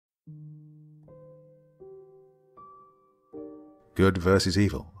Good versus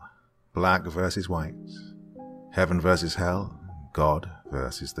evil, black versus white, heaven versus hell, God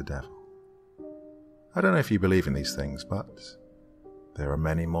versus the devil. I don't know if you believe in these things, but there are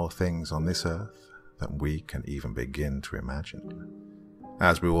many more things on this earth than we can even begin to imagine,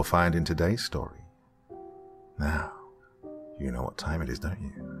 as we will find in today's story. Now, you know what time it is, don't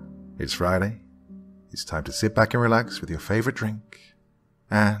you? It's Friday. It's time to sit back and relax with your favorite drink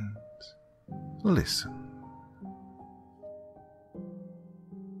and listen.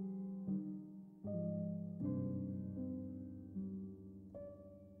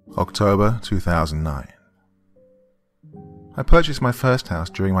 October 2009. I purchased my first house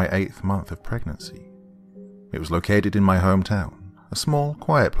during my 8th month of pregnancy. It was located in my hometown, a small,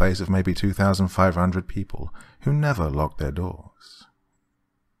 quiet place of maybe 2,500 people who never locked their doors.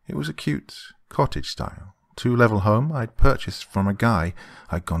 It was a cute, cottage-style, 2-level home I'd purchased from a guy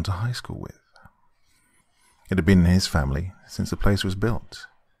I'd gone to high school with. It had been in his family since the place was built,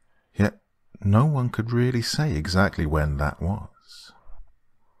 yet no one could really say exactly when that was.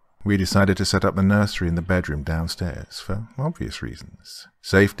 We decided to set up the nursery in the bedroom downstairs for obvious reasons,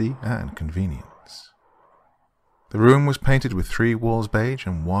 safety and convenience. The room was painted with 3 walls beige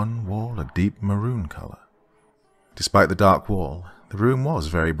and 1 wall a deep maroon color. Despite the dark wall, the room was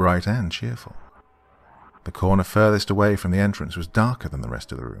very bright and cheerful. The corner furthest away from the entrance was darker than the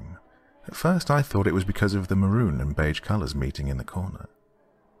rest of the room. At first I thought it was because of the maroon and beige colors meeting in the corner.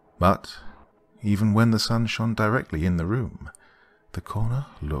 But even when the sun shone directly in the room, the corner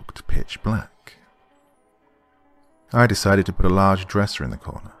looked pitch black. I decided to put a large dresser in the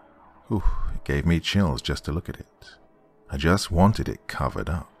corner. Ooh, it gave me chills just to look at it. I just wanted it covered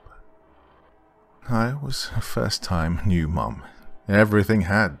up. I was a first-time new mum. Everything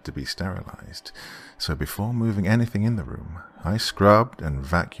had to be sterilized, so before moving anything in the room, I scrubbed and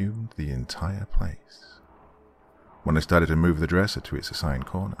vacuumed the entire place. When I started to move the dresser to its assigned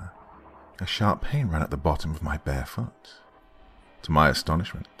corner, a sharp pain ran at the bottom of my bare foot. To my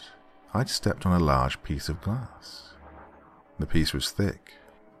astonishment, I'd stepped on a large piece of glass. The piece was thick.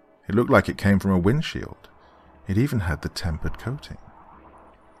 It looked like it came from a windshield. It even had the tempered coating.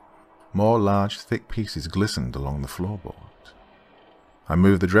 More large, thick pieces glistened along the floorboard. I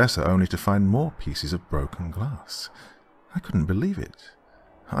moved the dresser only to find more pieces of broken glass. I couldn't believe it.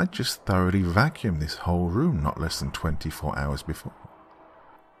 I'd just thoroughly vacuumed this whole room not less than 24 hours before.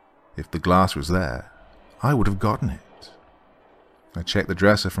 If the glass was there, I would have gotten it. I checked the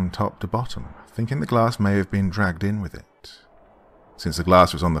dresser from top to bottom, thinking the glass may have been dragged in with it. Since the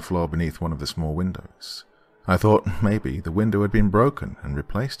glass was on the floor beneath one of the small windows, I thought maybe the window had been broken and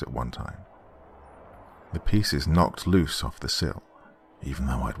replaced at one time. The pieces knocked loose off the sill, even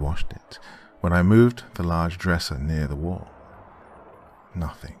though I'd washed it, when I moved the large dresser near the wall.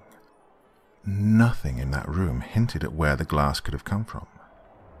 Nothing in that room hinted at where the glass could have come from.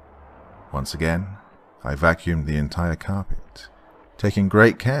 Once again, I vacuumed the entire carpet, taking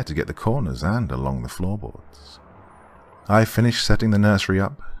great care to get the corners and along the floorboards. I finished setting the nursery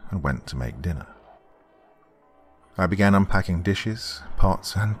up and went to make dinner. I began unpacking dishes,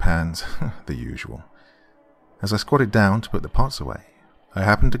 pots and pans, the usual. As I squatted down to put the pots away, I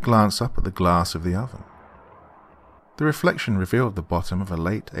happened to glance up at the glass of the oven. The reflection revealed the bottom of a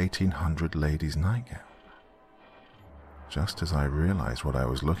late 1800 lady's nightgown. Just as I realized what I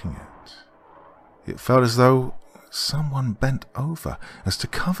was looking at, it felt as though someone bent over as to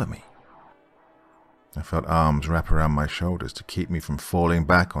cover me. I felt arms wrap around my shoulders to keep me from falling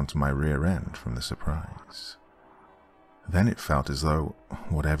back onto my rear end from the surprise. Then it felt as though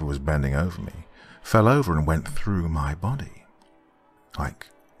whatever was bending over me fell over and went through my body, like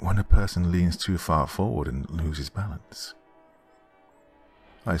when a person leans too far forward and loses balance.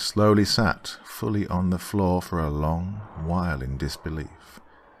 I slowly sat fully on the floor for a long while in disbelief,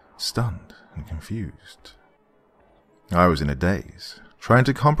 stunned and confused. I was in a daze, trying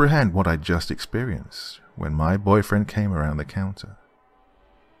to comprehend what I'd just experienced when my boyfriend came around the counter.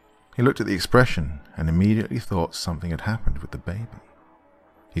 He looked at the expression and immediately thought something had happened with the baby.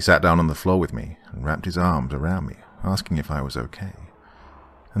 He sat down on the floor with me and wrapped his arms around me, asking if I was okay,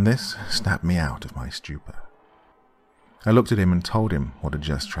 and this snapped me out of my stupor. I looked at him and told him what had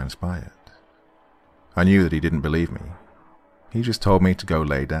just transpired. I knew that he didn't believe me. He just told me to go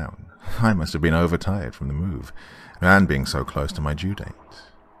lay down. I must have been overtired from the move and being so close to my due date.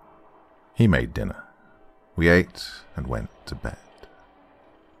 He made dinner. We ate and went to bed.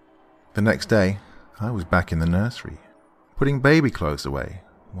 The next day, I was back in the nursery, putting baby clothes away,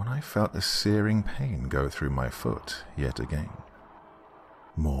 when I felt a searing pain go through my foot yet again.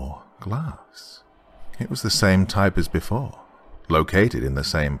 More glass. It was the same type as before, located in the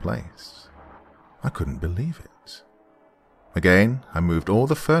same place. I couldn't believe it. Again, I moved all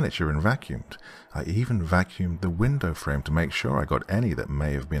the furniture and vacuumed. I even vacuumed the window frame to make sure I got any that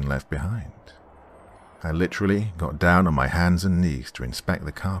may have been left behind. I literally got down on my hands and knees to inspect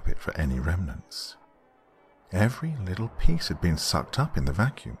the carpet for any remnants. Every little piece had been sucked up in the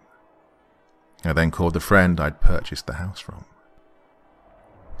vacuum. I then called the friend I'd purchased the house from.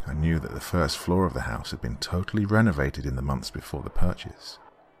 I knew that the first floor of the house had been totally renovated in the months before the purchase,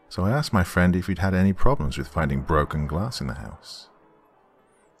 so I asked my friend if he'd had any problems with finding broken glass in the house.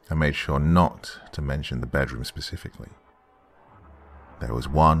 I made sure not to mention the bedroom specifically. There was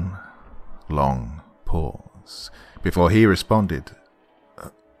one long pause before he responded,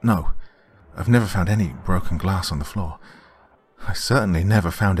 "No, I've never found any broken glass on the floor. I certainly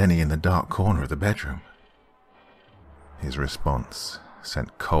never found any in the dark corner of the bedroom." His response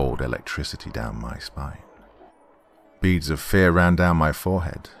sent cold electricity down my spine. Beads of fear ran down my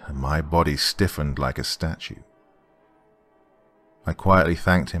forehead, and my body stiffened like a statue. I quietly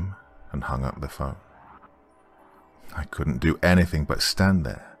thanked him and hung up the phone. I couldn't do anything but stand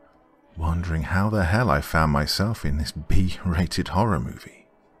there, wondering how the hell I found myself in this B-rated horror movie.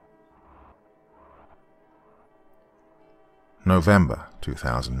 November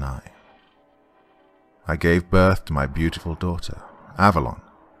 2009. I gave birth to my beautiful daughter, Avalon,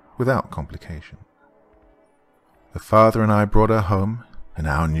 without complication. The father and I brought her home, and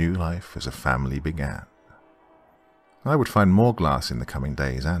our new life as a family began. I would find more glass in the coming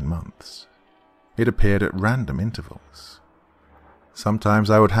days and months. It appeared at random intervals. Sometimes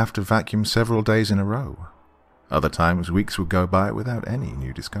I would have to vacuum several days in a row. Other times weeks would go by without any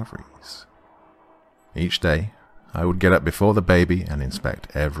new discoveries. Each day, I would get up before the baby and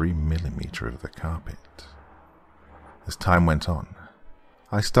inspect every millimeter of the carpet. As time went on,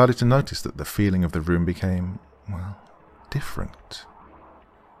 I started to notice that the feeling of the room became, different.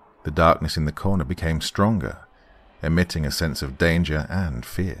 The darkness in the corner became stronger, emitting a sense of danger and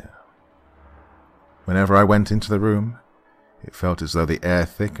fear. Whenever I went into the room, it felt as though the air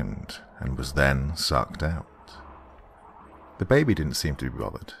thickened and was then sucked out. The baby didn't seem to be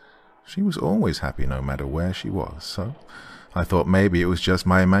bothered. She was always happy no matter where she was, so I thought maybe it was just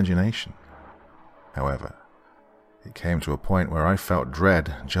my imagination. However, it came to a point where I felt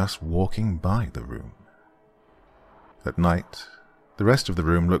dread just walking by the room. At night, the rest of the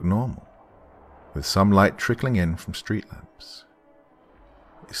room looked normal, with some light trickling in from street lamps.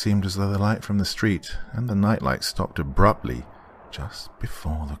 It seemed as though the light from the street and the nightlight stopped abruptly just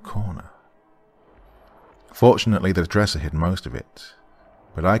before the corner. Fortunately, the dresser hid most of it,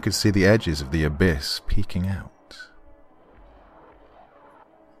 but I could see the edges of the abyss peeking out.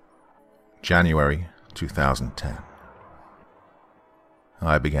 January 2010.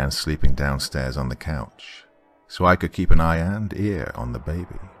 I began sleeping downstairs on the couch, so I could keep an eye and ear on the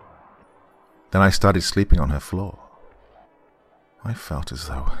baby. Then I started sleeping on her floor. I felt as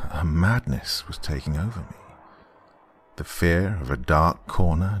though a madness was taking over me, the fear of a dark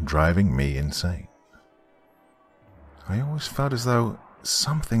corner driving me insane. I always felt as though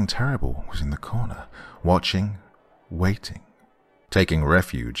something terrible was in the corner, watching, waiting, taking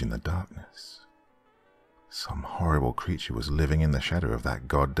refuge in the darkness. Some horrible creature was living in the shadow of that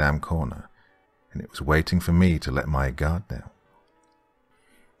goddamn corner, and it was waiting for me to let my guard down.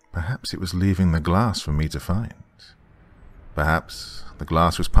 Perhaps it was leaving the glass for me to find. Perhaps the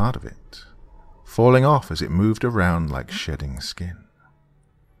glass was part of it, falling off as it moved around like shedding skin.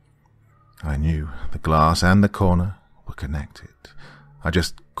 I knew the glass and the corner were connected. I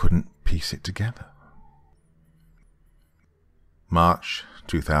just couldn't piece it together. March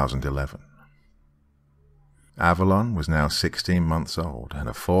 2011. Avalon was now 16 months old and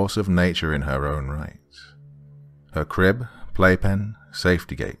a force of nature in her own right. Her crib, playpen,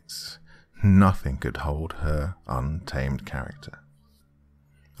 safety gates, nothing could hold her untamed character.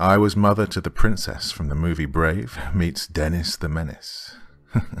 I was mother to the princess from the movie Brave meets Dennis the Menace.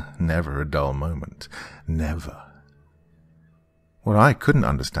 Never a dull moment. Never. What I couldn't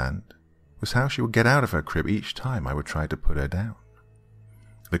understand was how she would get out of her crib each time I would try to put her down.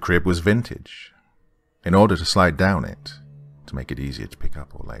 The crib was vintage. In order to slide down it, to make it easier to pick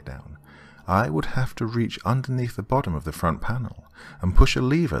up or lay down, I would have to reach underneath the bottom of the front panel and push a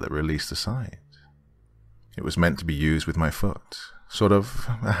lever that released the side. It was meant to be used with my foot, sort of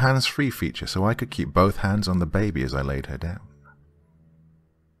a hands-free feature so I could keep both hands on the baby as I laid her down.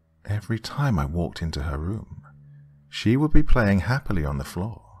 Every time I walked into her room, she would be playing happily on the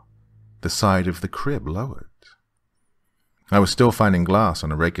floor, the side of the crib lowered. I was still finding glass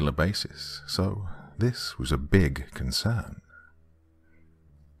on a regular basis, so this was a big concern.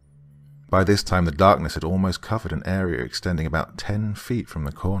 By this time, the darkness had almost covered an area extending about 10 feet from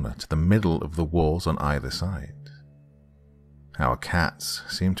the corner to the middle of the walls on either side. Our cats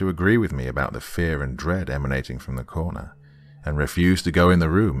seemed to agree with me about the fear and dread emanating from the corner, and refused to go in the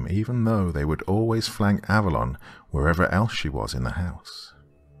room, even though they would always flank Avalon wherever else she was in the house.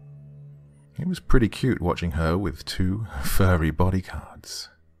 It was pretty cute watching her with 2 furry bodyguards.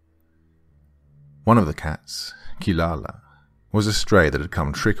 One of the cats, Kilala, was a stray that had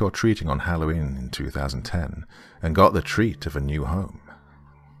come trick-or-treating on Halloween in 2010 and got the treat of a new home.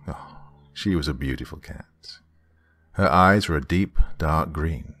 Oh, she was a beautiful cat. Her eyes were a deep, dark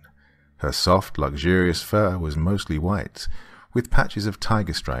green. Her soft, luxurious fur was mostly white, with patches of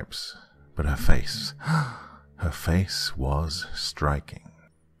tiger stripes. But her face was striking.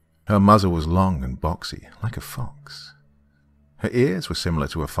 Her muzzle was long and boxy, like a fox. Her ears were similar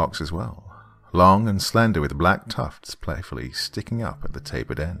to a fox as well, long and slender with black tufts playfully sticking up at the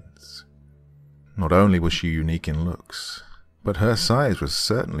tapered ends. Not only was she unique in looks, but her size was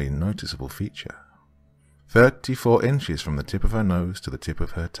certainly a noticeable feature. 34 inches from the tip of her nose to the tip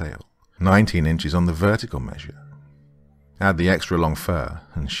of her tail, 19 inches on the vertical measure. Add the extra long fur,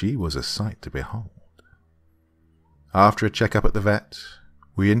 and she was a sight to behold. After a checkup at the vet,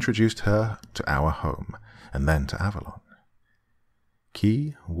 we introduced her to our home, and then to Avalon.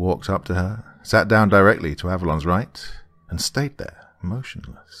 Key walked up to her, sat down directly to Avalon's right, and stayed there,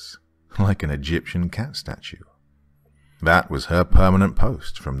 motionless, like an Egyptian cat statue. That was her permanent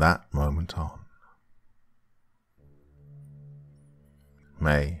post from that moment on.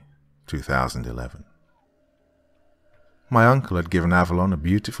 May 2011. My uncle had given Avalon a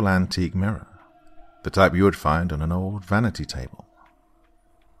beautiful antique mirror, the type you would find on an old vanity table.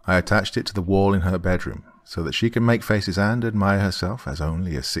 I attached it to the wall in her bedroom so that she could make faces and admire herself as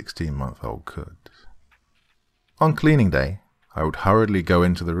only a 16-month-old could. On cleaning day, I would hurriedly go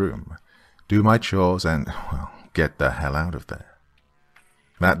into the room, do my chores and, well, get the hell out of there.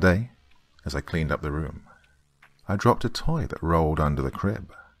 That day, as I cleaned up the room, I dropped a toy that rolled under the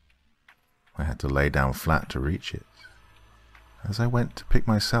crib. I had to lay down flat to reach it. As I went to pick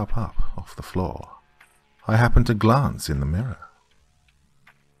myself up off the floor, I happened to glance in the mirror.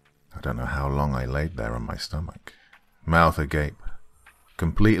 I don't know how long I laid there on my stomach, mouth agape,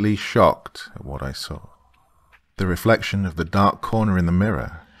 completely shocked at what I saw. The reflection of the dark corner in the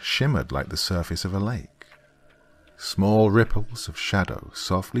mirror shimmered like the surface of a lake. Small ripples of shadow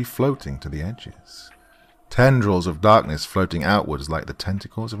softly floating to the edges. Tendrils of darkness floating outwards like the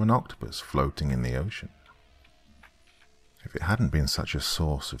tentacles of an octopus floating in the ocean. If it hadn't been such a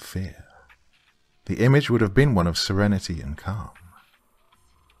source of fear, the image would have been one of serenity and calm.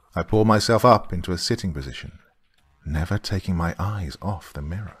 I pulled myself up into a sitting position, never taking my eyes off the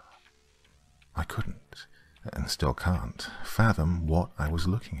mirror. I couldn't, and still can't, fathom what I was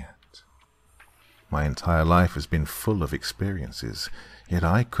looking at. My entire life has been full of experiences, yet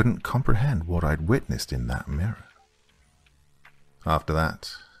I couldn't comprehend what I'd witnessed in that mirror. After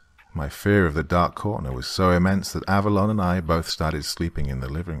that, my fear of the dark corner was so immense that Avalon and I both started sleeping in the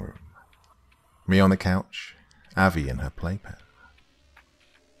living room. Me on the couch, Avi in her playpen.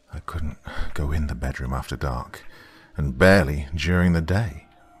 I couldn't go in the bedroom after dark, and barely during the day.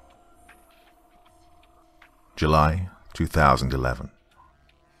 July 2011.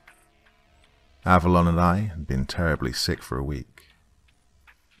 Avalon and I had been terribly sick for a week.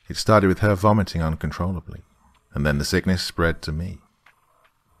 It started with her vomiting uncontrollably, and then the sickness spread to me.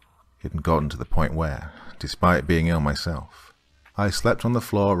 It had gotten to the point where, despite being ill myself, I slept on the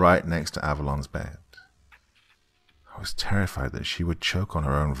floor right next to Avalon's bed. I was terrified that she would choke on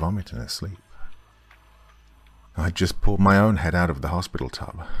her own vomit in her sleep. I just pulled my own head out of the hospital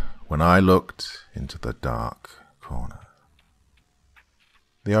tub when I looked into the dark corner.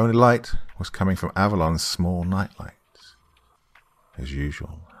 The only light was coming from Avalon's small nightlight. As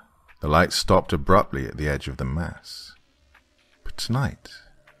usual, the light stopped abruptly at the edge of the mass. But tonight,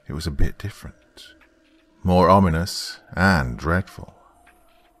 it was a bit different, more ominous and dreadful.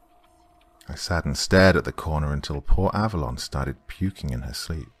 I sat and stared at the corner until poor Avalon started puking in her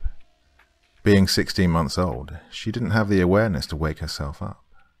sleep. Being 16 months old, she didn't have the awareness to wake herself up.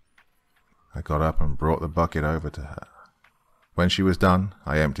 I got up and brought the bucket over to her. When she was done,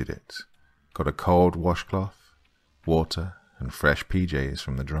 I emptied it, got a cold washcloth, water, and fresh PJs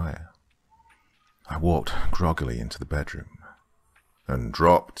from the dryer. I walked groggily into the bedroom and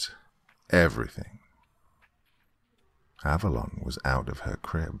dropped everything. Avalon was out of her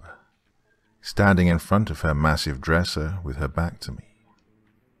crib, standing in front of her massive dresser with her back to me.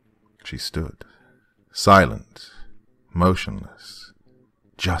 She stood, silent, motionless,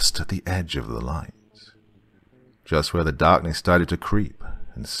 just at the edge of the light, just where the darkness started to creep,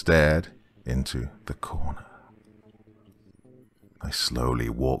 and stared into the corner. I slowly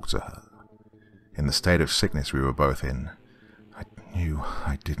walked to her. In the state of sickness we were both in, knew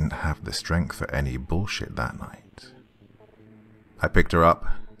I didn't have the strength for any bullshit that night. I picked her up.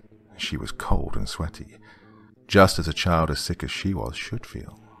 She was cold and sweaty, just as a child as sick as she was should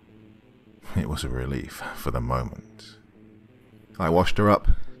feel. It was a relief for the moment. I washed her up,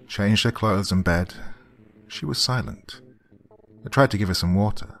 changed her clothes and bed. She was silent. I tried to give her some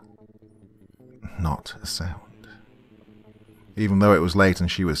water. Not a sound. Even though it was late and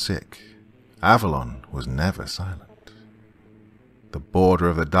she was sick, Avalon was never silent. The border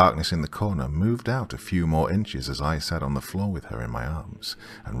of the darkness in the corner moved out a few more inches as I sat on the floor with her in my arms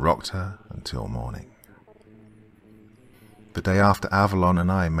and rocked her until morning. The day after Avalon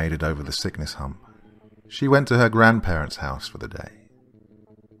and I made it over the sickness hump, she went to her grandparents' house for the day.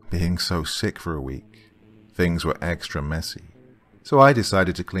 Being so sick for a week, things were extra messy, so I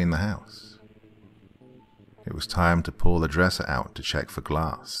decided to clean the house. It was time to pull the dresser out to check for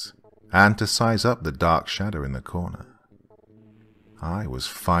glass and to size up the dark shadow in the corner. I was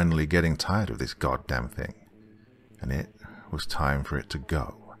finally getting tired of this goddamn thing, and it was time for it to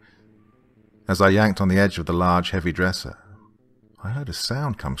go. As I yanked on the edge of the large, heavy dresser, I heard a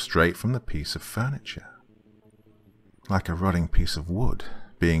sound come straight from the piece of furniture, like a rotting piece of wood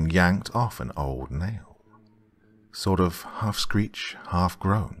being yanked off an old nail. Sort of half screech, half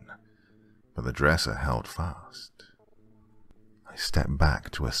groan, but the dresser held fast. I stepped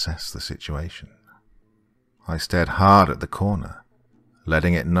back to assess the situation. I stared hard at the corner,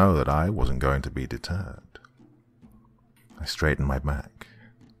 letting it know that I wasn't going to be deterred. I straightened my back,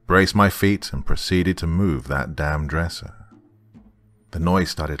 braced my feet, and proceeded to move that damn dresser. The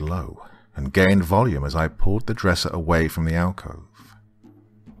noise started low and gained volume as I pulled the dresser away from the alcove.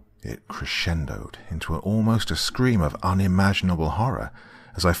 It crescendoed into almost a scream of unimaginable horror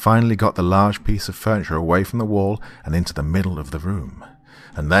as I finally got the large piece of furniture away from the wall and into the middle of the room.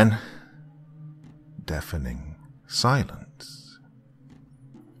 And then, deafening silence.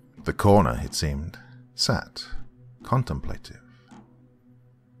 The corner, it seemed, sat, contemplative.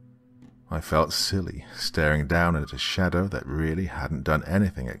 I felt silly, staring down at a shadow that really hadn't done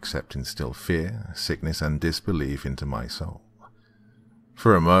anything except instill fear, sickness, and disbelief into my soul.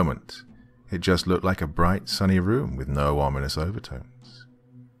 For a moment, it just looked like a bright, sunny room with no ominous overtones.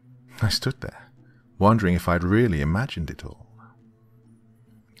 I stood there, wondering if I'd really imagined it all.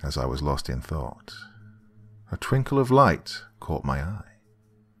 As I was lost in thought, a twinkle of light caught my eye.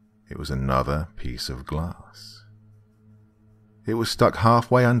 It was another piece of glass. It was stuck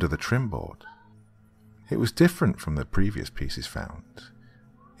halfway under the trim board. It was different from the previous pieces found.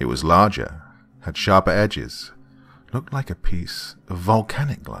 It was larger, had sharper edges, looked like a piece of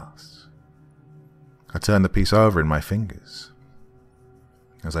volcanic glass. I turned the piece over in my fingers.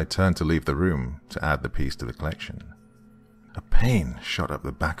 As I turned to leave the room to add the piece to the collection, a pain shot up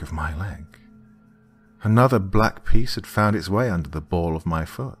the back of my leg. Another black piece had found its way under the ball of my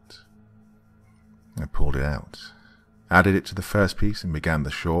foot. I pulled it out, added it to the first piece, and began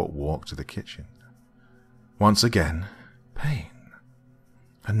the short walk to the kitchen. Once again, pain.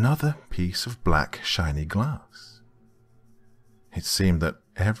 Another piece of black, shiny glass. It seemed that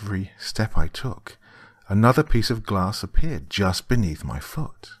every step I took, another piece of glass appeared just beneath my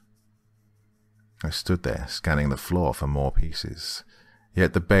foot. I stood there, scanning the floor for more pieces,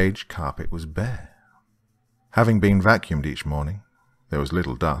 yet the beige carpet was bare. Having been vacuumed each morning, there was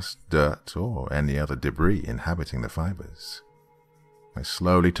little dust, dirt, or any other debris inhabiting the fibers. I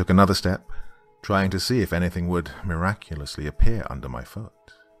slowly took another step, trying to see if anything would miraculously appear under my foot.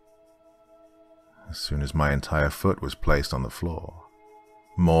 As soon as my entire foot was placed on the floor,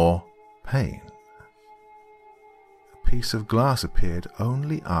 more pain. A piece of glass appeared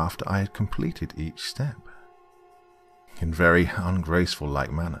only after I had completed each step. In very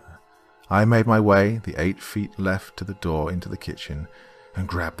ungraceful-like manner, I made my way the 8 feet left to the door into the kitchen and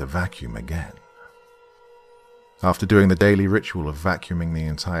grabbed the vacuum again. After doing the daily ritual of vacuuming the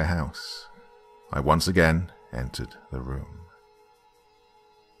entire house, I once again entered the room.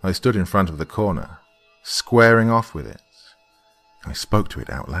 I stood in front of the corner, squaring off with it. I spoke to it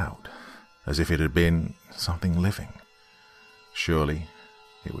out loud, as if it had been something living. Surely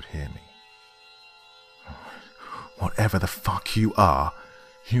it would hear me. Whatever the fuck you are,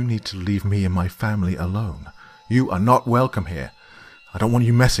 you need to leave me and my family alone. You are not welcome here. I don't want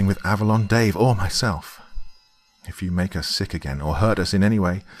you messing with Avalon, Dave, or myself. If you make us sick again or hurt us in any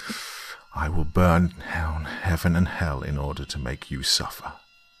way, I will burn down heaven and hell in order to make you suffer.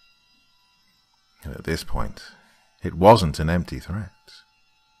 And at this point, it wasn't an empty threat.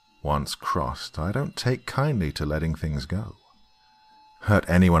 Once crossed, I don't take kindly to letting things go. Hurt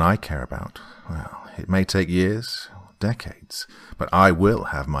anyone I care about, well, it may take years, decades, but I will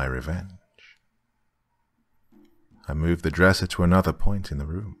have my revenge. I moved the dresser to another point in the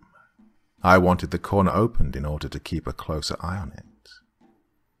room. I wanted the corner opened in order to keep a closer eye on it.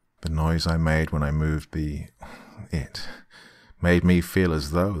 The noise I made when I moved it made me feel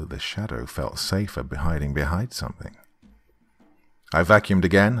as though the shadow felt safer hiding behind something. I vacuumed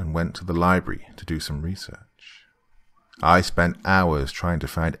again and went to the library to do some research. I spent hours trying to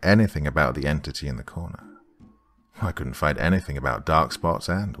find anything about the entity in the corner. I couldn't find anything about dark spots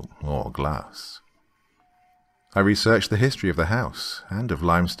or glass. I researched the history of the house and of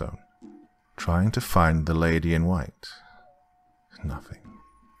Limestone, trying to find the lady in white. Nothing.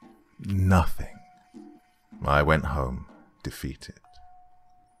 Nothing. I went home, defeated.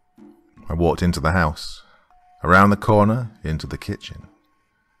 I walked into the house, around the corner, into the kitchen,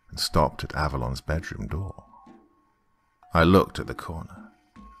 and stopped at Avalon's bedroom door. I looked at the corner.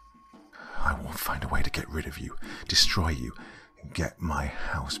 I will find a way to get rid of you, destroy you, and get my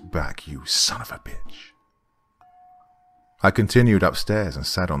house back, you son of a bitch. I continued upstairs and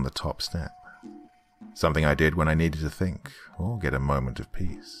sat on the top step, something I did when I needed to think or get a moment of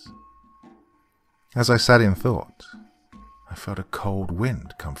peace. As I sat in thought, I felt a cold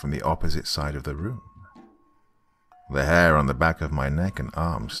wind come from the opposite side of the room. The hair on the back of my neck and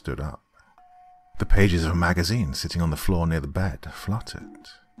arms stood up. The pages of a magazine sitting on the floor near the bed fluttered.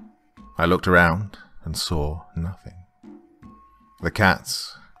 I looked around and saw nothing. The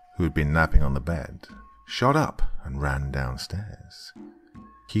cats, who had been napping on the bed, shot up and ran downstairs.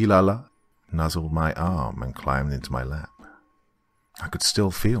 Kilala nuzzled my arm and climbed into my lap. I could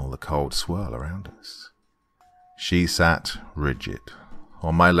still feel the cold swirl around us. She sat rigid,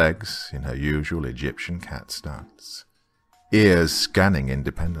 on my legs in her usual Egyptian cat stance, ears scanning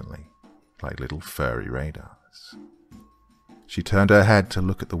independently, like little furry radars. She turned her head to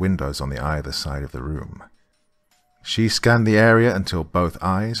look at the windows on the either side of the room. She scanned the area until both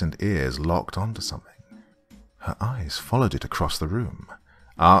eyes and ears locked onto something. Her eyes followed it across the room,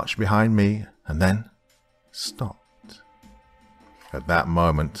 arched behind me, and then stopped. At that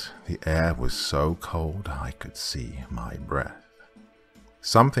moment, the air was so cold I could see my breath.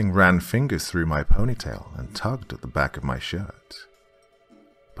 Something ran fingers through my ponytail and tugged at the back of my shirt.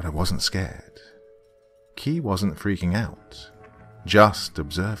 But I wasn't scared. Key wasn't freaking out, just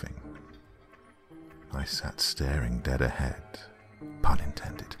observing. I sat staring dead ahead, pun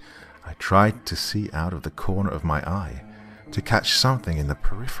intended. I tried to see out of the corner of my eye, to catch something in the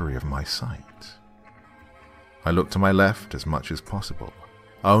periphery of my sight. I looked to my left as much as possible,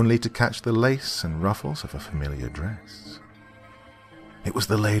 only to catch the lace and ruffles of a familiar dress. It was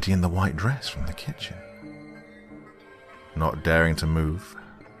the lady in the white dress from the kitchen. Not daring to move,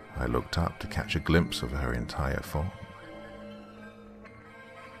 I looked up to catch a glimpse of her entire form.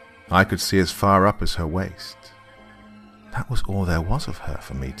 I could see as far up as her waist. That was all there was of her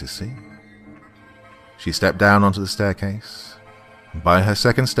for me to see. She stepped down onto the staircase, and by her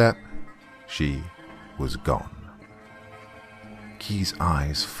second step, she was gone. Key's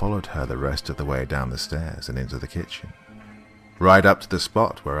eyes followed her the rest of the way down the stairs and into the kitchen, right up to the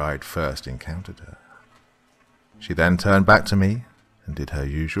spot where I'd first encountered her. She then turned back to me and did her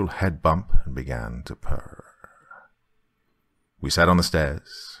usual head bump and began to purr. We sat on the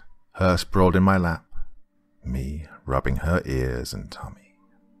stairs, her sprawled in my lap, me rubbing her ears and tummy.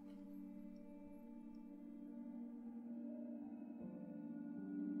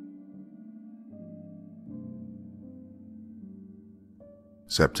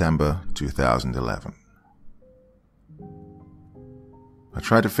 September 2011. I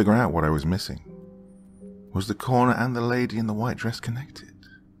tried to figure out what I was missing. Was the corner and the lady in the white dress connected?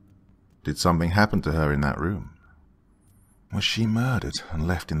 Did something happen to her in that room? Was she murdered and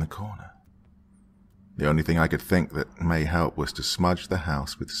left in the corner? The only thing I could think that may help was to smudge the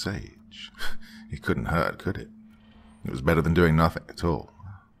house with sage. It couldn't hurt, could it? It was better than doing nothing at all.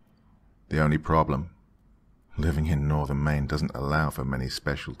 The only problem, living in northern Maine doesn't allow for many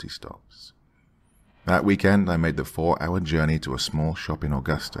specialty stops. That weekend, I made the 4-hour journey to a small shop in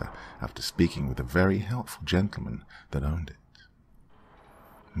Augusta after speaking with a very helpful gentleman that owned it.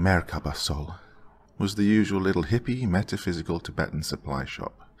 Merkaba Sol was the usual little hippie metaphysical Tibetan supply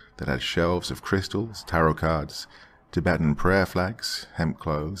shop that had shelves of crystals, tarot cards, Tibetan prayer flags, hemp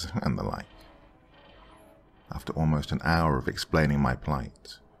clothes, and the like. After almost an hour of explaining my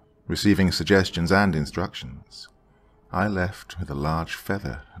plight, receiving suggestions and instructions, I left with a large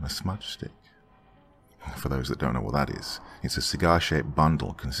feather and a smudge stick. For those that don't know what that is, it's a cigar-shaped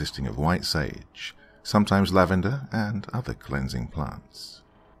bundle consisting of white sage, sometimes lavender, and other cleansing plants.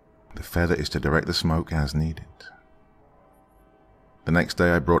 The feather is to direct the smoke as needed. The next day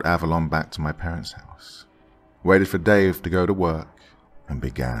I brought Avalon back to my parents' house, waited for Dave to go to work, and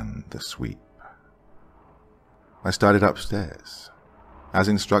began the sweep. I started upstairs. As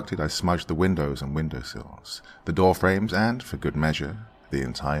instructed, I smudged the windows and windowsills, the door frames, and, for good measure, the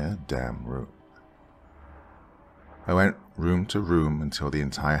entire damn room. I went room to room until the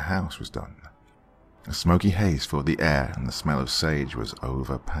entire house was done. A smoky haze filled the air, and the smell of sage was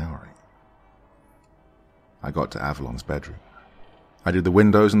overpowering. I got to Avalon's bedroom. I did the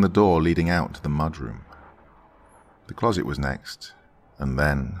windows and the door leading out to the mudroom. The closet was next, and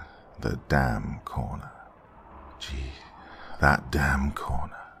then the damn corner. Gee, that damn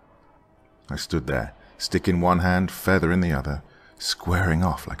corner. I stood there, stick in one hand, feather in the other, squaring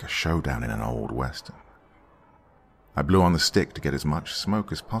off like a showdown in an old western. I blew on the stick to get as much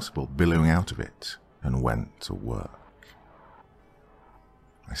smoke as possible billowing out of it, and went to work.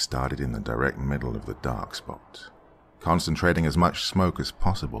 I started in the direct middle of the dark spot, concentrating as much smoke as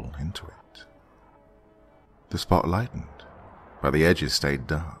possible into it. The spot lightened, but the edges stayed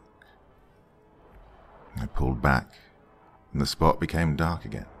dark. I pulled back, and the spot became dark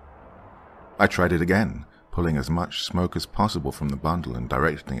again. I tried it again, pulling as much smoke as possible from the bundle and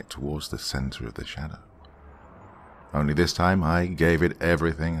directing it towards the center of the shadow. Only this time I gave it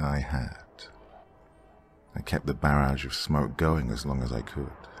everything I had. I kept the barrage of smoke going as long as I could,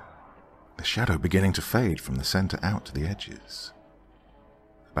 the shadow beginning to fade from the center out to the edges.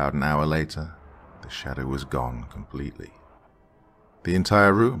 About an hour later, the shadow was gone completely. The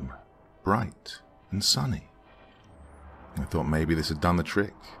entire room, bright and sunny. I thought maybe this had done the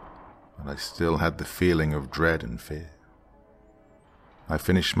trick, but I still had the feeling of dread and fear. I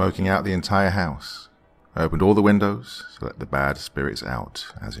finished smoking out the entire house. I opened all the windows to let the bad spirits out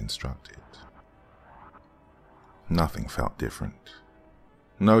as instructed. Nothing felt different.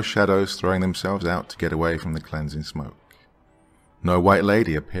 No shadows throwing themselves out to get away from the cleansing smoke. No white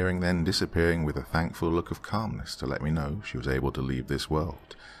lady appearing then disappearing with a thankful look of calmness to let me know she was able to leave this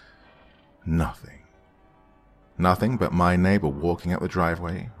world. Nothing. Nothing but my neighbor walking up the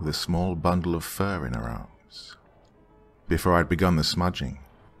driveway with a small bundle of fur in her arms. Before I'd begun the smudging,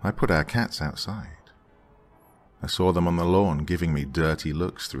 I put our cats outside. I saw them on the lawn giving me dirty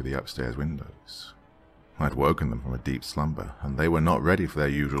looks through the upstairs windows. I'd woken them from a deep slumber, and they were not ready for their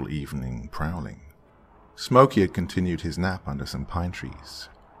usual evening prowling. Smokey had continued his nap under some pine trees.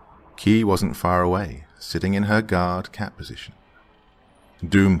 Key wasn't far away, sitting in her guard cat position.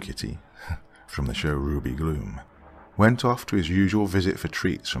 Doom Kitty, from the show Ruby Gloom, went off to his usual visit for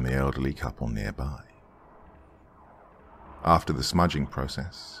treats from the elderly couple nearby. After the smudging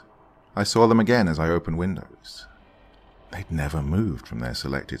process, I saw them again as I opened windows. They'd never moved from their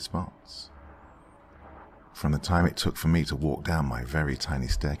selected spots. From the time it took for me to walk down my very tiny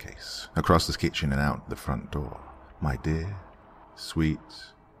staircase, across the kitchen and out the front door, my dear, sweet,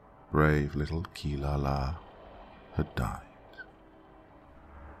 brave little Kee-la-la had died.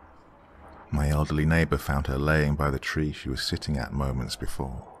 My elderly neighbor found her laying by the tree she was sitting at moments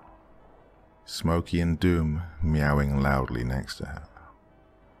before, Smokey and Doom meowing loudly next to her.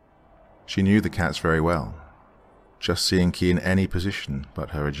 She knew the cats very well. Just seeing Key in any position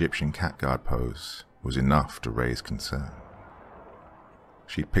but her Egyptian cat guard pose was enough to raise concern.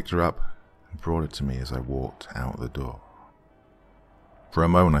 She'd picked her up and brought her to me as I walked out the door. For a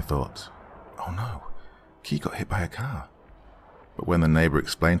moment I thought, oh no, Key got hit by a car. But when the neighbor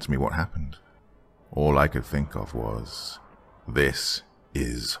explained to me what happened, all I could think of was, this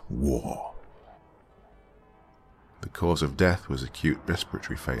is war. The cause of death was acute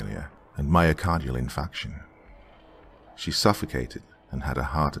respiratory failure and myocardial infarction. She suffocated and had a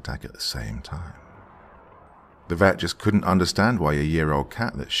heart attack at the same time. The vet just couldn't understand why a year-old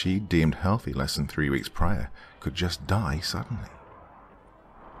cat that she deemed healthy less than 3 weeks prior could just die suddenly.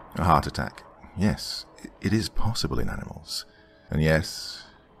 A heart attack, yes, it is possible in animals, and yes,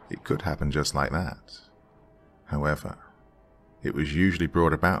 it could happen just like that. However, it was usually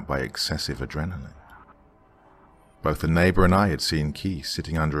brought about by excessive adrenaline. Both the neighbor and I had seen Key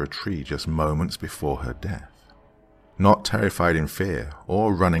sitting under a tree just moments before her death, not terrified in fear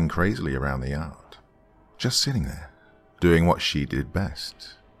or running crazily around the yard. Just sitting there, doing what she did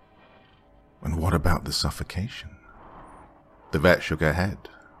best. And what about the suffocation? The vet shook her head,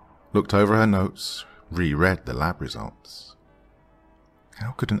 looked over her notes, reread the lab results.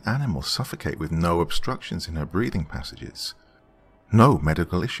 How could an animal suffocate with no obstructions in her breathing passages? No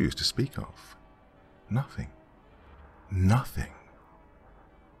medical issues to speak of. Nothing. Nothing.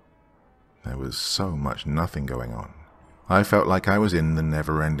 There was so much nothing going on. I felt like I was in the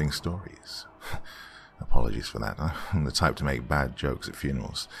never-ending stories. Apologies for that. I'm the type to make bad jokes at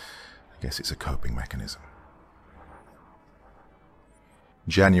funerals. I guess it's a coping mechanism.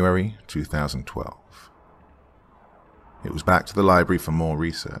 January 2012. It was back to the library for more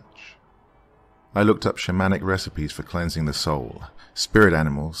research. I looked up shamanic recipes for cleansing the soul, spirit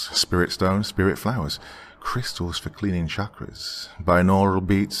animals, spirit stones, spirit flowers, crystals for cleaning chakras, binaural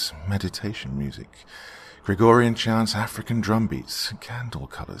beats, meditation music, Gregorian chants, African drum beats, candle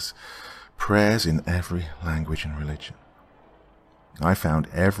colors, prayers in every language and religion. I found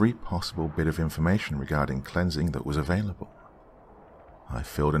every possible bit of information regarding cleansing that was available. I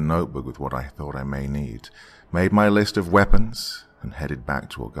filled a notebook with what I thought I may need, made my list of weapons, and headed back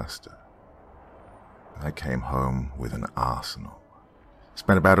to Augusta. I came home with an arsenal.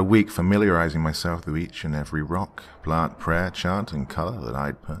 Spent about a week familiarizing myself with each and every rock, plant, prayer, chant, and color that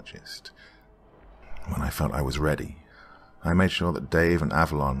I'd purchased. When I felt I was ready, I made sure that Dave and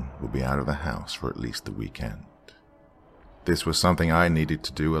Avalon would be out of the house for at least the weekend. This was something I needed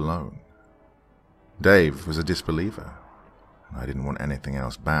to do alone. Dave was a disbeliever, and I didn't want anything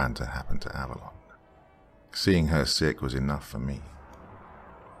else bad to happen to Avalon. Seeing her sick was enough for me.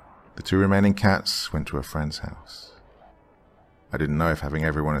 The 2 remaining cats went to a friend's house. I didn't know if having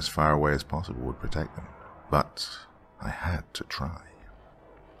everyone as far away as possible would protect them, but I had to try.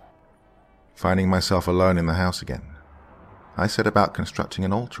 Finding myself alone in the house again, I set about constructing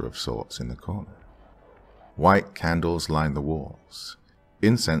an altar of sorts in the corner. White candles lined the walls.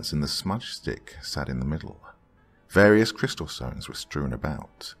 Incense in the smudge stick sat in the middle. Various crystal stones were strewn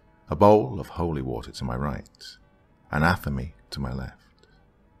about. A bowl of holy water to my right. Anathema to my left.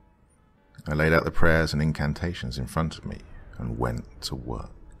 I laid out the prayers and incantations in front of me and went to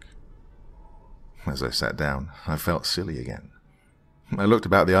work. As I sat down, I felt silly again. I looked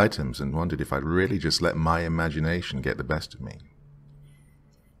about the items and wondered if I'd really just let my imagination get the best of me.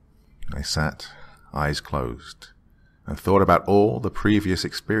 I sat, eyes closed, and thought about all the previous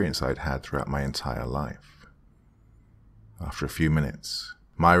experience I'd had throughout my entire life. After a few minutes,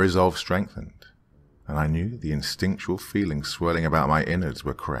 my resolve strengthened, and I knew the instinctual feelings swirling about my innards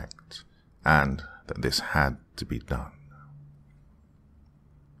were correct, and that this had to be done.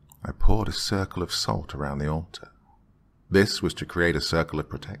 I poured a circle of salt around the altar. This was to create a circle of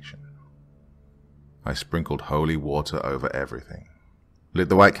protection. I sprinkled holy water over everything, lit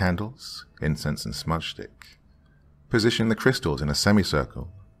the white candles, incense and smudge stick, positioned the crystals in a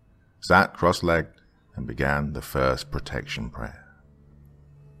semicircle, sat cross-legged, and began the first protection prayer.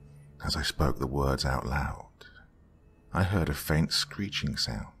 As I spoke the words out loud, I heard a faint screeching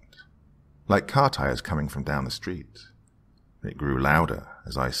sound, like car tires coming from down the street. It grew louder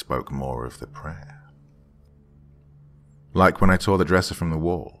as I spoke more of the prayer. Like when I tore the dresser from the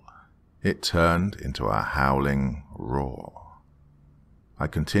wall, it turned into a howling roar. I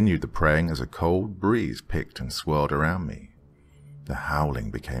continued the praying as a cold breeze picked and swirled around me. The howling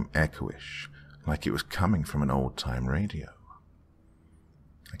became echoish, like it was coming from an old-time radio.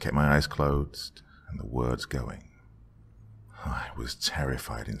 I kept my eyes closed and the words going. I was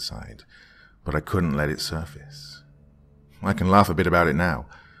terrified inside, but I couldn't let it surface. I can laugh a bit about it now,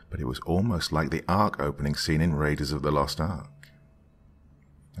 but it was almost like the Ark opening scene in Raiders of the Lost Ark.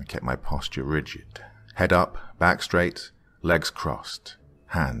 I kept my posture rigid, head up, back straight, legs crossed,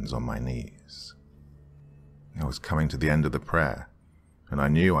 hands on my knees. I was coming to the end of the prayer, and I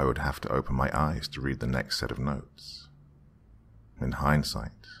knew I would have to open my eyes to read the next set of notes. In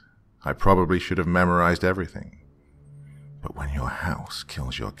hindsight, I probably should have memorized everything. But when your house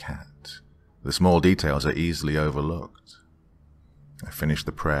kills your cat, the small details are easily overlooked. I finished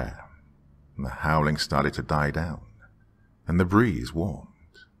the prayer, and the howling started to die down, and the breeze warmed.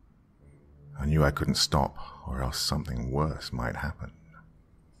 I knew I couldn't stop, or else something worse might happen.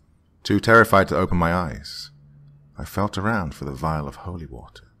 Too terrified to open my eyes, I felt around for the vial of holy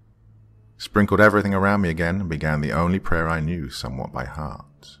water, sprinkled everything around me again, and began the only prayer I knew somewhat by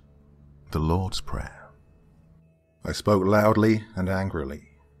heart, the Lord's Prayer. I spoke loudly and angrily,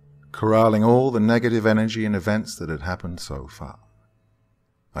 corralling all the negative energy and events that had happened so far.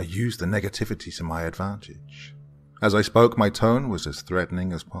 I used the negativity to my advantage. As I spoke, my tone was as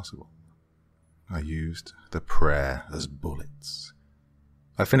threatening as possible. I used the prayer as bullets.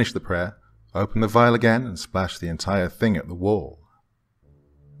 I finished the prayer, opened the vial again, and splashed the entire thing at the wall.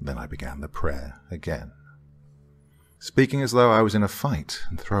 Then I began the prayer again. Speaking as though I was in a fight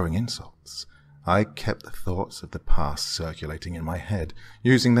and throwing insults, I kept the thoughts of the past circulating in my head,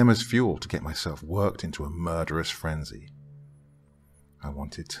 using them as fuel to get myself worked into a murderous frenzy. I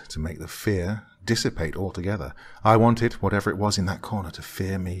wanted to make the fear dissipate altogether. I wanted whatever it was in that corner to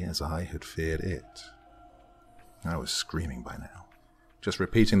fear me as I had feared it. I was screaming by now, just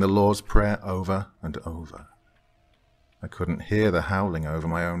repeating the Lord's Prayer over and over. I couldn't hear the howling over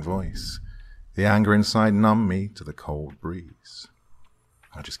my own voice. The anger inside numbed me to the cold breeze.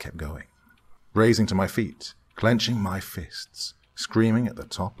 I just kept going, raising to my feet, clenching my fists, screaming at the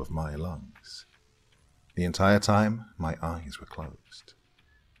top of my lungs. The entire time, my eyes were closed.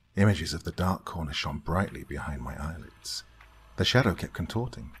 Images of the dark corner shone brightly behind my eyelids. The shadow kept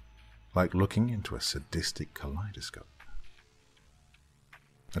contorting, like looking into a sadistic kaleidoscope.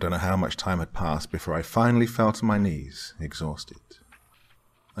 I don't know how much time had passed before I finally fell to my knees, exhausted.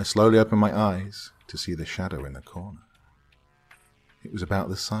 I slowly opened my eyes to see the shadow in the corner. It was about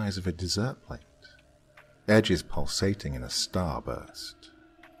the size of a dessert plate, edges pulsating in a starburst.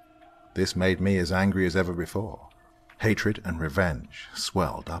 This made me as angry as ever before. Hatred and revenge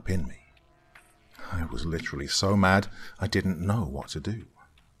swelled up in me. I was literally so mad I didn't know what to do.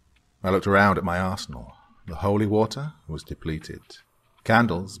 I looked around at my arsenal. The holy water was depleted.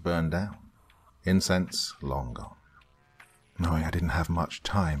 Candles burned down. Incense long gone. Knowing I didn't have much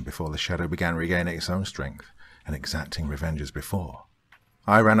time before the shadow began regaining its own strength and exacting revenge as before,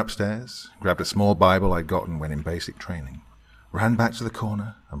 I ran upstairs, grabbed a small Bible I'd gotten when in basic training, ran back to the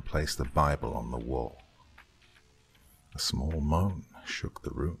corner and placed the Bible on the wall. A small moan shook the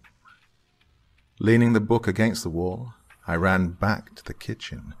room. Leaning the book against the wall, I ran back to the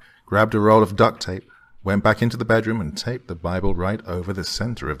kitchen, grabbed a roll of duct tape, went back into the bedroom and taped the Bible right over the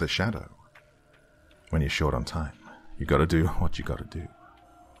center of the shadow. When you're short on time, you gotta do what you gotta do.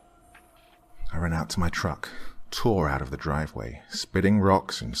 I ran out to my truck, tore out of the driveway, spitting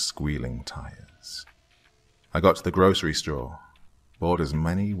rocks and squealing tires. I got to the grocery store, bought as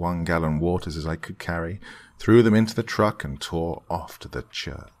many 1-gallon waters as I could carry, threw them into the truck and tore off to the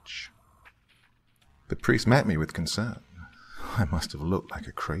church. The priest met me with concern. I must have looked like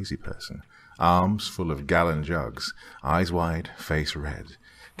a crazy person, arms full of gallon jugs, eyes wide, face red,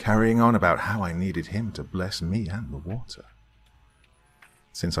 carrying on about how I needed him to bless me and the water.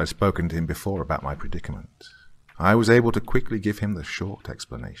 Since I'd spoken to him before about my predicament, I was able to quickly give him the short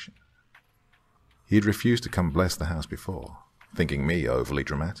explanation. He'd refused to come bless the house before, thinking me overly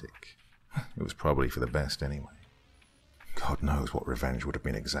dramatic. It was probably for the best anyway. God knows what revenge would have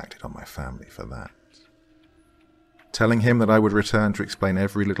been exacted on my family for that. Telling him that I would return to explain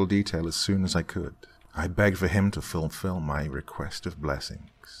every little detail as soon as I could, I begged for him to fulfill my request of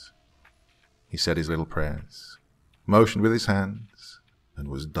blessings. He said his little prayers, motioned with his hands, and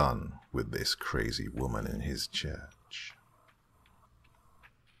was done with this crazy woman in his church.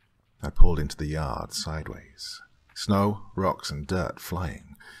 I pulled into the yard sideways, snow, rocks, and dirt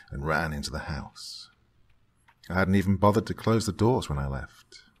flying, and ran into the house. I hadn't even bothered to close the doors when I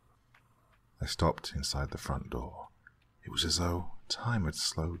left. I stopped inside the front door. It was as though time had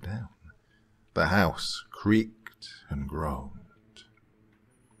slowed down. The house creaked and groaned.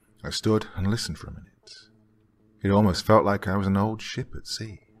 I stood and listened for a minute. It almost felt like I was an old ship at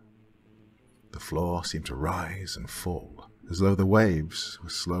sea. The floor seemed to rise and fall, as though the waves were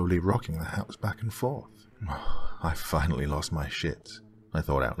slowly rocking the house back and forth. I finally lost my shit, I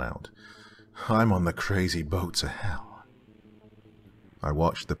thought out loud. I'm on the crazy boat to hell. I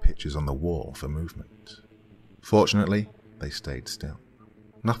watched the pictures on the wall for movement. Fortunately, they stayed still.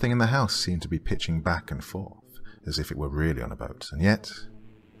 Nothing in the house seemed to be pitching back and forth, as if it were really on a boat, and yet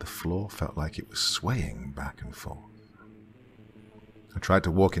the floor felt like it was swaying back and forth. I tried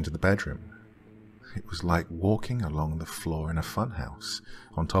to walk into the bedroom. It was like walking along the floor in a funhouse,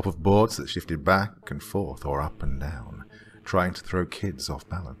 on top of boards that shifted back and forth or up and down, trying to throw kids off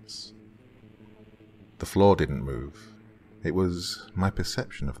balance. The floor didn't move. It was my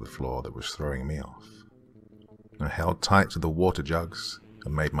perception of the floor that was throwing me off. I held tight to the water jugs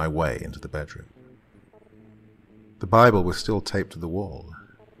and made my way into the bedroom. The Bible was still taped to the wall,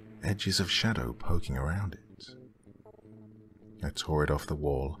 edges of shadow poking around it. I tore it off the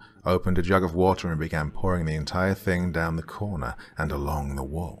wall, opened a jug of water and began pouring the entire thing down the corner and along the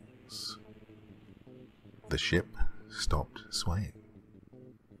walls. The ship stopped swaying.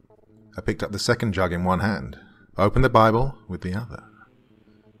 I picked up the second jug in one hand, opened the Bible with the other.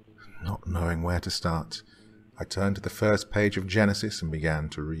 Not knowing where to start, I turned to the first page of Genesis and began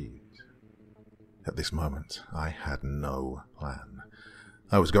to read. At this moment, I had no plan.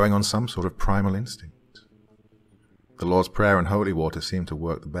 I was going on some sort of primal instinct. The Lord's Prayer and holy water seemed to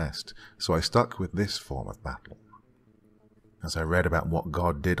work the best, so I stuck with this form of battle. As I read about what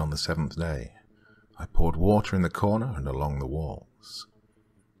God did on the seventh day, I poured water in the corner and along the walls.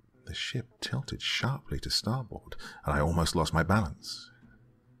 The ship tilted sharply to starboard, and I almost lost my balance.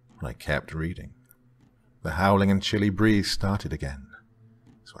 But I kept reading. The howling and chilly breeze started again,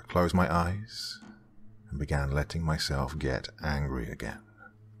 so I closed my eyes and began letting myself get angry again.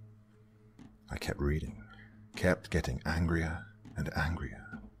 I kept reading, kept getting angrier and angrier.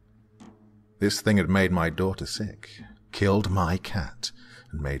 This thing had made my daughter sick, killed my cat,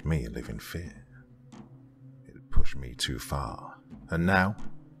 and made me live in fear. It had pushed me too far, and now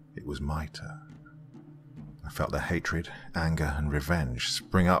it was my turn. felt the hatred, anger, and revenge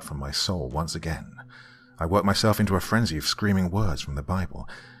spring up from my soul once again. I worked myself into a frenzy of screaming words from the Bible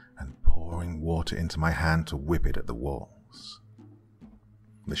and pouring water into my hand to whip it at the walls.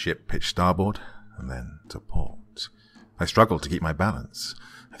 The ship pitched starboard and then to port. I struggled to keep my balance.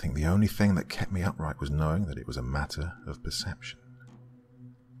 I think the only thing that kept me upright was knowing that it was a matter of perception.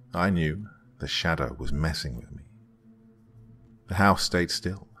 I knew the shadow was messing with me. The house stayed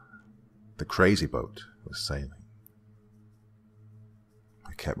still. The crazy boat was sailing.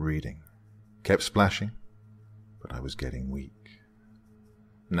 I kept reading, kept splashing, but I was getting weak.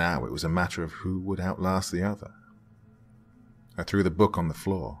 Now it was a matter of who would outlast the other. I threw the book on the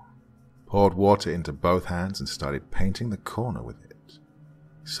floor, poured water into both hands and started painting the corner with it.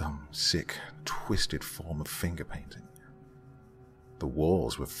 Some sick, twisted form of finger painting. The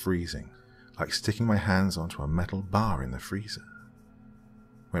walls were freezing, like sticking my hands onto a metal bar in the freezer.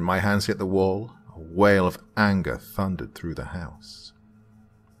 When my hands hit the wall, a wail of anger thundered through the house.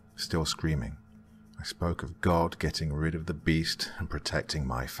 Still screaming, I spoke of God getting rid of the beast and protecting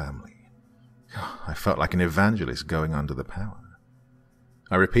my family. I felt like an evangelist going under the power.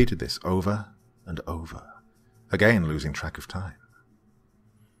 I repeated this over and over, again losing track of time.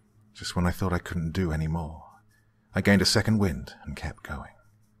 Just when I thought I couldn't do any more, I gained a second wind and kept going.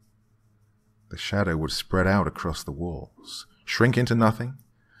 The shadow would spread out across the walls, shrink into nothing,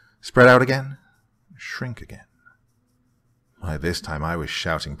 spread out again, shrink again. By this time I was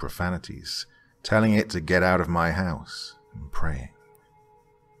shouting profanities, telling it to get out of my house, and praying.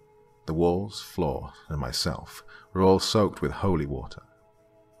 The walls, floor, and myself were all soaked with holy water.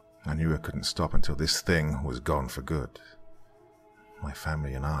 I knew I couldn't stop until this thing was gone for good. My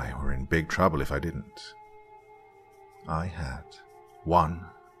family and I were in big trouble if I didn't. I had one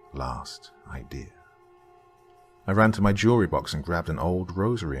last idea. I ran to my jewelry box and grabbed an old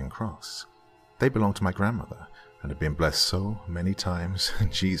rosary and cross. They belonged to my grandmother and had been blessed so many times,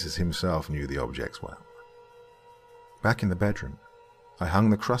 Jesus himself knew the objects well. Back in the bedroom, I hung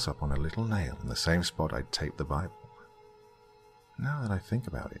the cross up on a little nail in the same spot I'd taped the Bible. Now that I think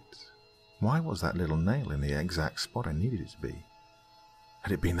about it, why was that little nail in the exact spot I needed it to be?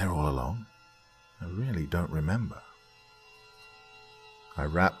 Had it been there all along? I really don't remember. I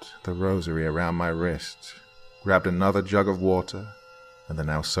wrapped the rosary around my wrist, grabbed another jug of water and the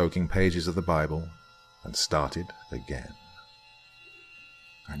now soaking pages of the Bible, and started again.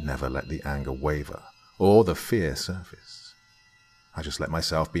 I never let the anger waver or the fear surface. I just let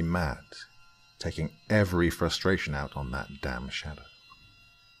myself be mad, taking every frustration out on that damn shadow.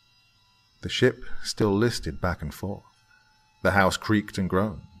 The ship still listed back and forth. The house creaked and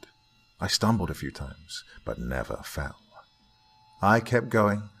groaned. I stumbled a few times, but never fell. I kept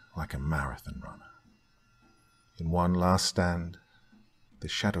going like a marathon runner. In one last stand, the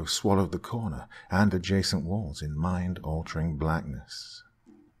shadow swallowed the corner and adjacent walls in mind-altering blackness.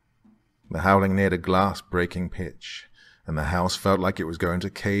 The howling neared a glass-breaking pitch, and the house felt like it was going to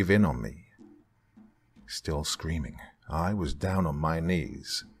cave in on me. Still screaming, I was down on my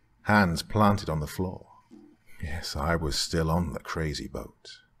knees, hands planted on the floor. Yes, I was still on the crazy boat.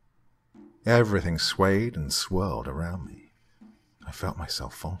 Everything swayed and swirled around me. I felt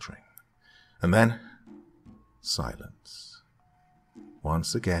myself faltering. And then, silence.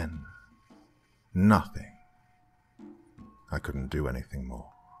 Once again, nothing. I couldn't do anything more.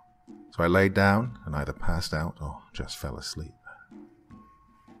 So I laid down and either passed out or just fell asleep.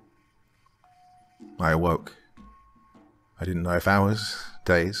 I awoke. I didn't know if hours,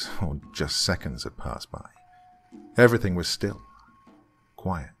 days, or just seconds had passed by. Everything was still,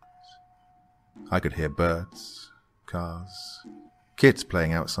 quiet. I could hear birds, cars, kids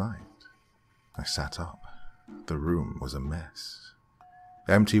playing outside. I sat up. The room was a mess.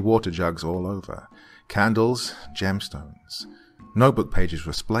 Empty water jugs all over, candles, gemstones. Notebook pages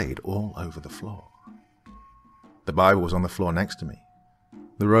were splayed all over the floor. The Bible was on the floor next to me.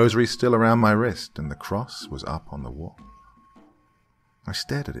 The rosary still around my wrist, and the cross was up on the wall. I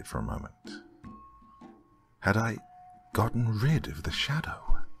stared at it for a moment. Had I gotten rid of the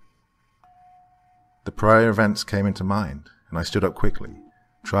shadow? The prior events came into mind, and I stood up quickly,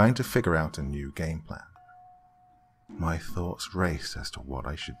 trying to figure out a new game plan. My thoughts raced as to what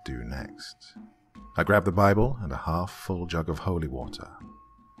I should do next. I grabbed the Bible and a half-full jug of holy water.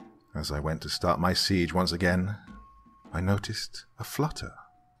 As I went to start my siege once again, I noticed a flutter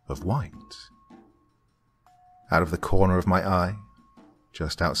of white. Out of the corner of my eye,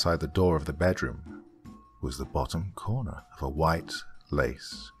 just outside the door of the bedroom, was the bottom corner of a white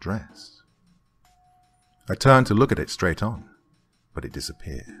lace dress. I turned to look at it straight on, but it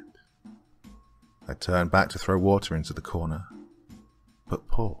disappeared. I turned back to throw water into the corner, but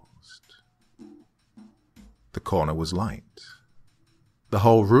paused. The corner was light. The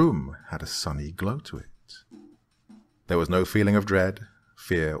whole room had a sunny glow to it. There was no feeling of dread,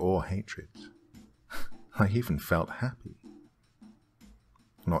 fear, or hatred. I even felt happy.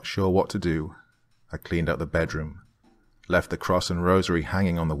 Not sure what to do, I cleaned up the bedroom, left the cross and rosary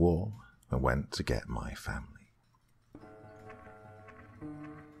hanging on the wall, and went to get my family.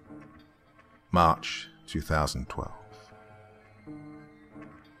 March 2012.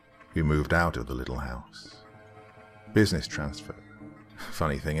 We moved out of the little house. Business transfer.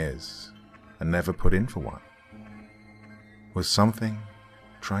 Funny thing is, I never put in for one. Was something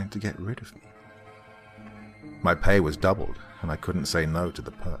trying to get rid of me? My pay was doubled, and I couldn't say no to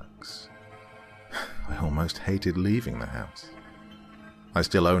the perks. I almost hated leaving the house. I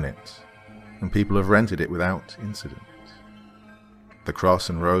still own it, and people have rented it without incident. The cross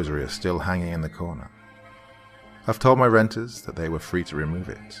and rosary are still hanging in the corner. I've told my renters that they were free to remove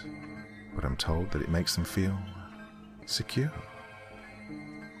it, but I'm told that it makes them feel secure.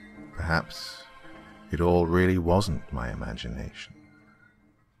 Perhaps it all really wasn't my imagination.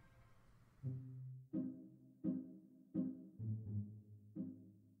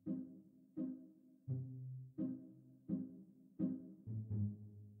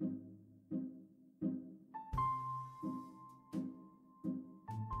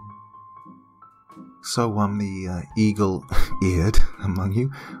 So the eagle-eared among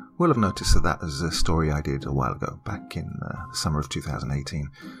you will have noticed that was a story I did a while ago, back in the summer of 2018,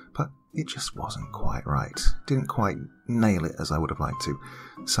 but it just wasn't quite right. Didn't quite nail it as I would have liked to.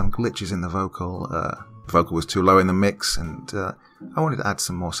 Some glitches in the vocal, was too low in the mix, and I wanted to add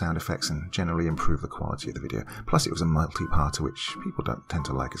some more sound effects and generally improve the quality of the video. Plus it was a multi-parter, which people don't tend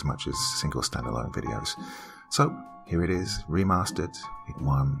to like as much as single standalone videos. So here it is, remastered in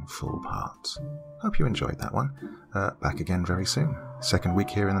one full part. Hope you enjoyed that one. Back again very soon. Second week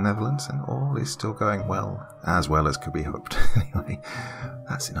here in the Netherlands, and all is still going well as could be hoped. Anyway,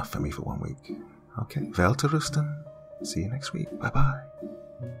 that's enough for me for 1 week. Okay, wel te rusten. See you next week. Bye-bye.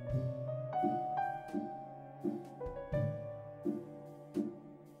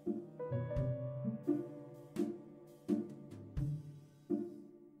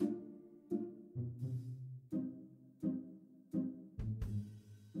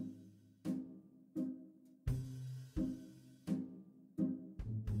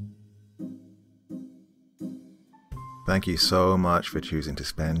 Thank you so much for choosing to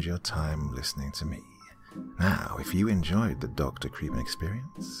spend your time listening to me. Now, if you enjoyed the Dr. Creepin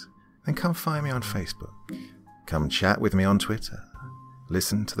experience, then come find me on Facebook. Come chat with me on Twitter.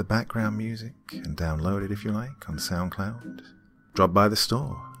 Listen to the background music and download it if you like on SoundCloud. Drop by the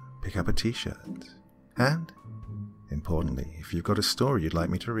store, pick up a t-shirt. And, importantly, if you've got a story you'd like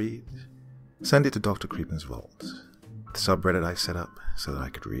me to read, send it to Dr. Creepin's Vault, the subreddit I set up so that I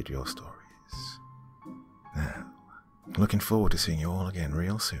could read your stories. Now, looking forward to seeing you all again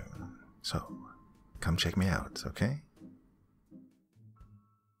real soon. So, come check me out, okay?